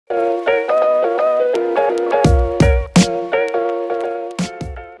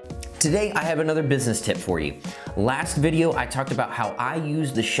Today I have another business tip for you. Last video I talked about how I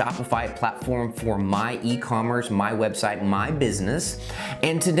use the Shopify platform for my e-commerce, my website, my business.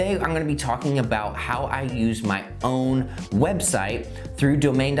 And today I'm going to be talking about how I use my own website through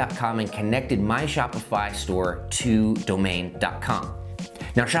domain.com and connected my Shopify store to domain.com.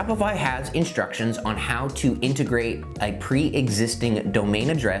 Now, Shopify has instructions on how to integrate a pre-existing domain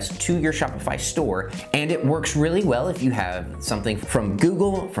address to your Shopify store, and it works really well if you have something from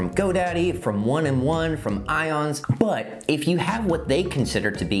Google, from GoDaddy, from 1&1, from Ions. But if you have what they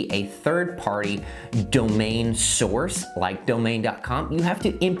consider to be a third-party domain source, like domain.com, you have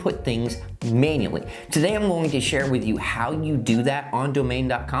to input things manually. Today, I'm going to share with you how you do that on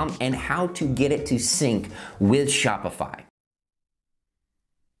domain.com and how to get it to sync with Shopify.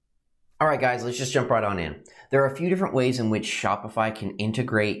 All right, guys, let's just jump right on in. There are a few different ways in which Shopify can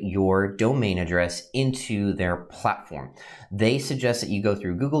integrate your domain address into their platform. They suggest that you go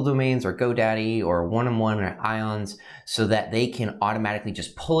through Google Domains or GoDaddy or 1&1 or Ions so that they can automatically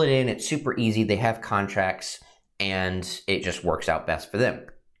just pull it in. It's super easy. They have contracts and it just works out best for them.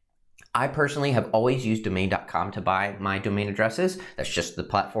 I personally have always used domain.com to buy my domain addresses. That's just the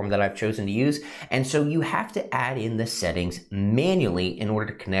platform that I've chosen to use. And so you have to add in the settings manually in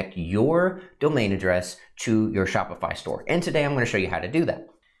order to connect your domain address to your Shopify store. And today I'm going to show you how to do that.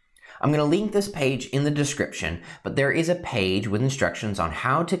 I'm going to link this page in the description, but there is a page with instructions on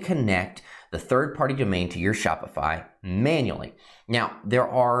how to connect the third-party domain to your Shopify manually. Now, there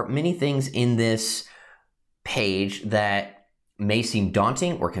are many things in this page that may seem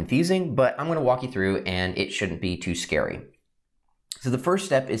daunting or confusing, but I'm going to walk you through and it shouldn't be too scary. So the first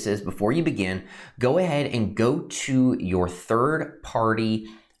step is this: before you begin, go ahead and go to your third-party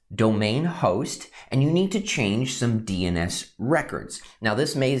domain host and you need to change some DNS records. Now,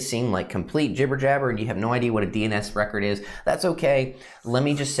 this may seem like complete jibber jabber and you have no idea what a DNS record is. That's okay. Let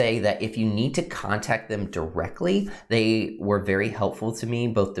me just say that if you need to contact them directly, they were very helpful to me,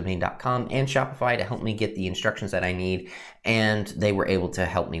 both domain.com and Shopify, to help me get the instructions that I need, and they were able to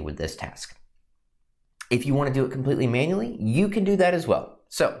help me with this task. If you want to do it completely manually, you can do that as well.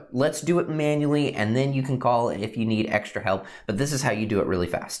 So let's do it manually, and then you can call if you need extra help, but this is how you do it really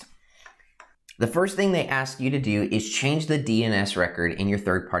fast. The first thing they ask you to do is change the DNS record in your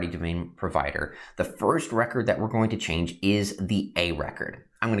third-party domain provider. The first record that we're going to change is the A record.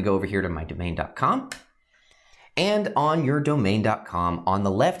 I'm going to go over here to my domain.com. And on your domain.com, on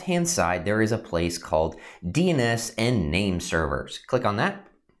the left-hand side, there is a place called DNS and name servers. Click on that.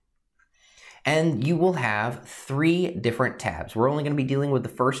 And you will have 3 different tabs. We're only going to be dealing with the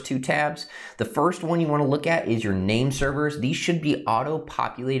first 2 tabs. The first one you want to look at is your name servers. These should be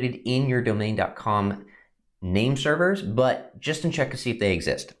auto-populated in your domain.com name servers, but just check to see if they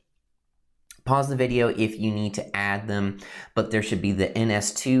exist. Pause the video if you need to add them, but there should be the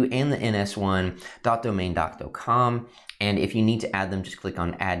ns2 and the ns1.domain.com. And if you need to add them, just click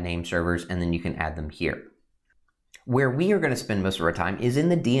on Add Name Servers, and then you can add them here. Where we are going to spend most of our time is in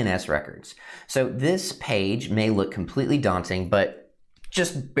the DNS records. So this page may look completely daunting, but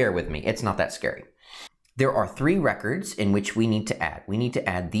just bear with me. It's not that scary. There are 3 records in which we need to add. We need to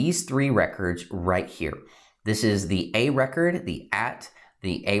add these 3 records right here. This is the A record, the A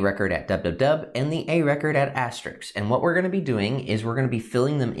record at www, and the A record at asterisk. And what we're going to be doing is we're going to be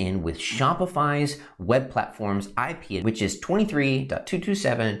filling them in with Shopify's web platform's IP, which is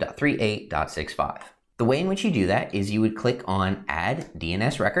 23.227.38.65. The way in which you do that is you would click on Add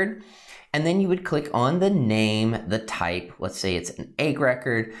DNS Record, and then you would click on the name, the type. Let's say it's an A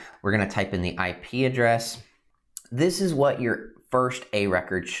record. We're going to type in the IP address. This is what your first A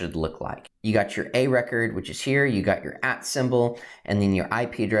record should look like. You got your A record, which is here. You got your @ symbol, and then your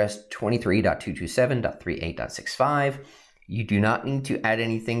IP address, 23.227.38.65. You do not need to add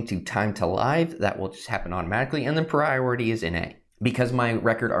anything to time to live. That will just happen automatically, and the priority is in A. Because my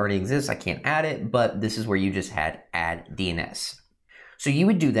record already exists, I can't add it, but this is where you just had add DNS. So you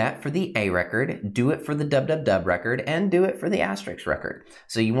would do that for the A record, do it for the www record, and do it for the asterisk record.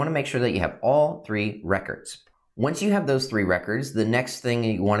 So you want to make sure that you have all 3 records. Once you have those 3 records, the next thing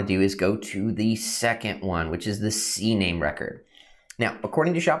you want to do is go to the second one, which is the Cname record. Now,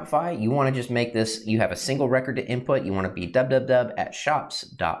 according to Shopify, you want to just make this, you have a single record to input. You want to be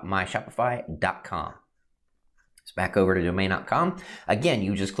www.shops.myshopify.com. Back over to domain.com. Again,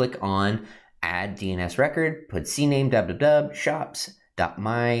 you just click on Add DNS Record, put Cname www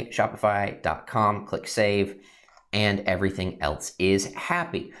shops.myshopify.com, click Save, and everything else is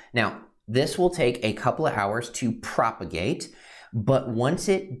happy. Now, this will take a couple of hours to propagate, but once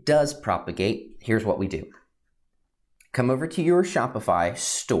it does propagate, here's what we do. Come over to your Shopify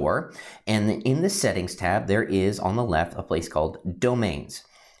store, and in the Settings tab, there is on the left a place called Domains.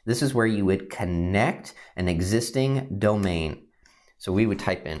 This is where you would connect an existing domain. So we would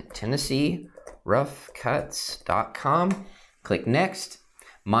type in TennesseeRoughCuts.com, click next.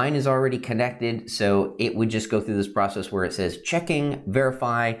 Mine is already connected, so it would just go through this process where it says checking,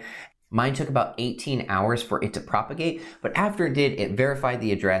 verify. Mine took about 18 hours for it to propagate, but after it did, it verified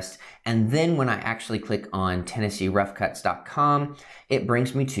the address. And then when I actually click on TennesseeRoughCuts.com, it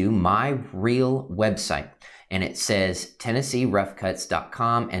brings me to my real website. And it says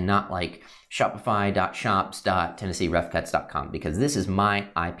TennesseeRoughCuts.com and not like Shopify.shops.TennesseeRoughCuts.com, because this is my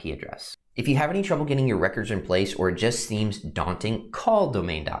IP address. If you have any trouble getting your records in place or it just seems daunting, call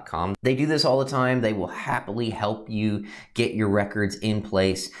domain.com. They do this all the time. They will happily help you get your records in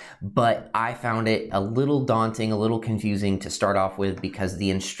place, but I found it a little daunting, a little confusing to start off with because the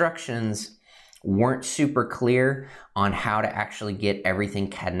instructions weren't super clear on how to actually get everything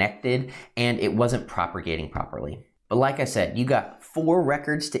connected, and it wasn't propagating properly. But like I said, you got 4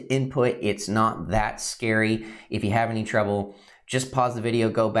 records to input. It's not that scary. If you have any trouble, just pause the video,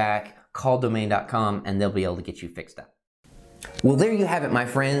 go back, call domain.com, and they'll be able to get you fixed up. Well, there you have it, my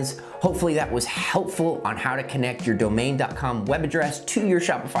friends. Hopefully that was helpful on how to connect your domain.com web address to your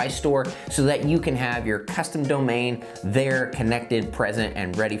Shopify store so that you can have your custom domain there, connected, present,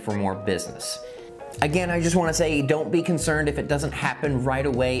 and ready for more business. Again, I just want to say, don't be concerned if it doesn't happen right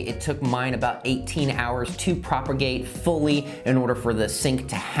away. It took mine about 18 hours to propagate fully in order for the sync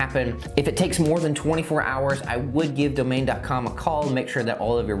to happen. If it takes more than 24 hours, I would give domain.com a call and make sure that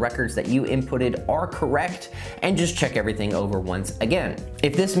all of your records that you inputted are correct and just check everything over once again.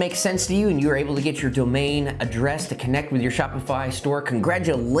 If this makes sense to you and you're able to get your domain address to connect with your Shopify store,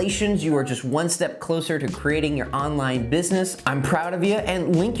 congratulations, you are just one step closer to creating your online business. I'm proud of you,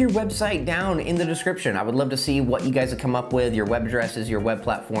 and link your website down in the description. I would love to see what you guys have come up with, your web addresses, your web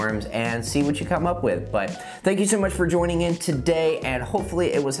platforms, and see what you come up with. But thank you so much for joining in today, and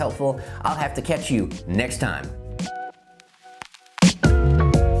hopefully it was helpful. I'll have to catch you next time.